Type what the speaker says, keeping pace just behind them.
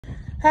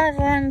Hi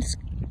everyone, it's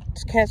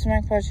Reef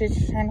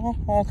McInnes channel.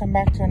 Welcome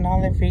back to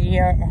another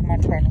video on my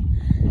channel.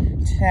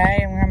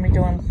 Today I'm going to be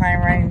doing plane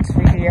ratings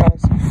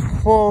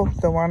videos for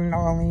the one and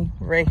only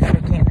Reef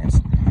McInnes.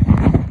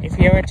 If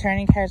you're a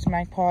returning Reef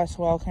McInnes,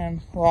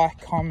 welcome,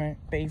 like, comment.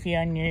 But if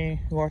you're new,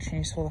 watching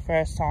this for the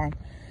first time,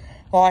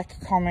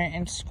 like, comment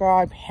and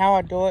subscribe. How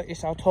I do it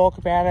is I'll talk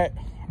about it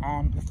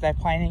if they're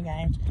playing any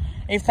games.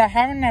 If they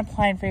haven't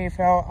played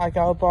VFL, I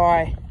go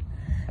by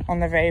on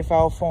the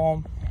VFL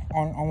form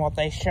on what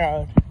they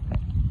showed.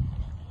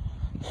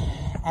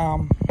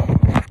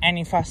 And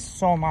if I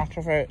saw much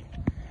of it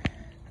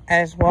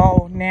as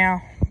well.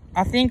 Now,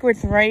 I think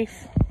with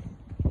Reef,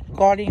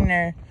 got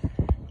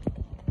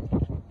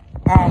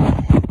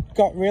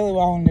really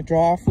well in the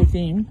draft with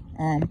him.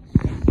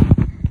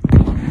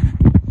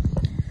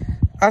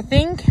 I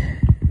think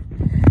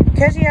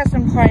because he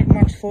hasn't played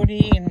much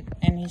footy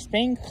and he's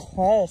been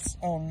close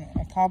on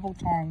a couple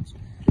times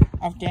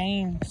of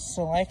getting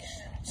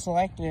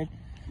selected,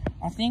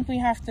 I think we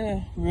have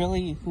to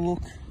really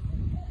look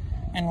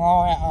and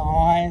lower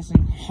our eyes,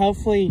 and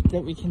hopefully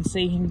that we can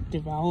see him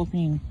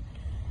developing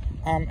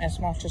as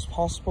much as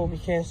possible,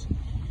 because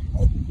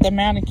the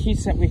amount of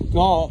kids that we've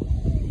got,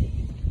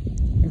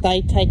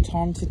 they take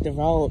time to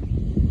develop,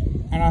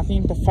 and I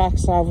think the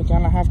facts are we're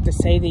going to have to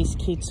see these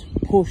kids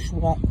push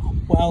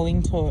well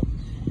into it.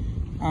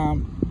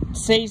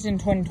 Season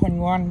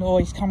 2021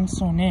 always comes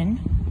to an end.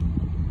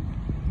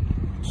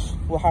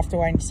 We'll have to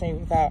wait and see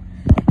with that.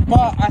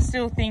 But I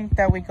still think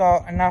that we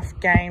got enough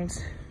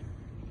games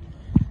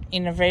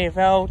in the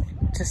VFL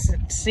to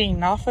see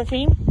enough of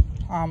him.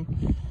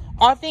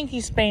 I think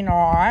he's been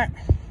alright,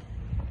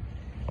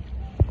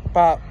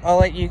 but I'll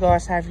let you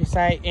guys have your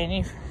say.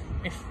 And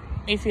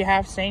if you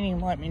have seen him,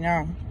 let me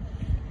know.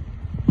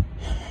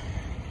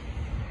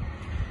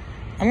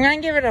 I'm gonna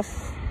give it a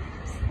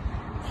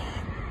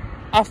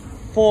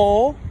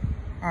 4,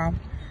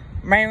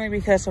 mainly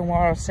because of what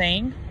I've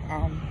seen.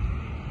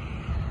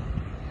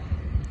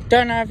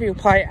 Don't know if he'll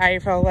play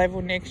AFL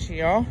level next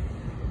year,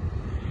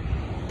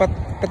 but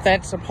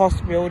that's a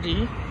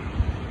possibility.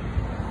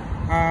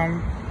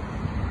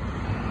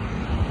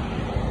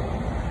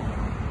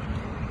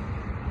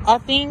 I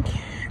think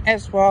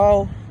as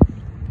well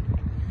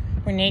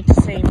we need to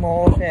see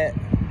more of it,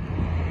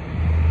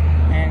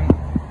 and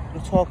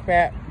we'll talk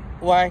about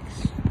what I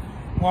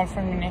want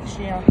from him next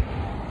year.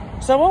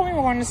 So what we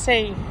want to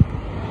see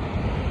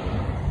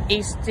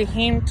is to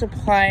him to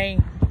play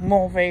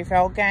more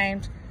VFL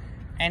games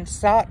and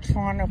start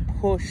trying to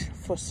push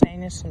for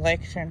senior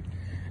selection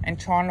and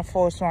trying to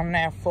force one of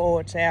our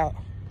forwards out.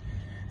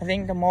 I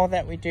think the more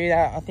that we do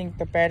that, I think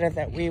the better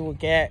that we will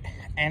get.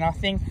 And I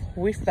think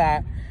with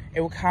that,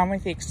 it will come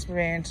with the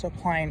experience of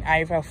playing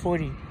AFL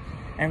footy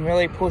and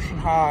really pushing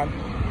hard.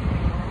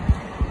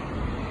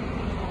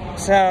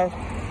 So,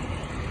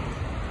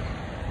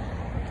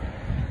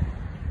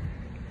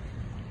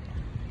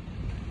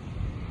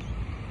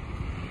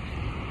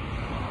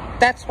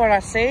 that's what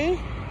I see.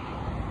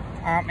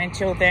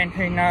 Until then,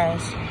 who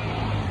knows?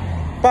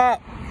 But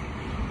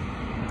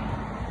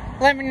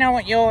let me know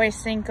what you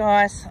always think,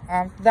 guys.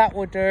 That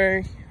will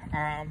do.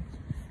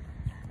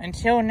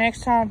 Until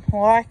next time,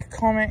 like,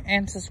 comment,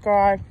 and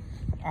subscribe.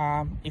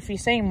 If you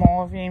see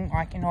more of him,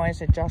 I can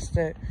always adjust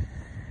it.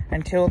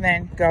 Until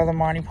then, go the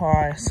Mighty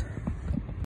Pies.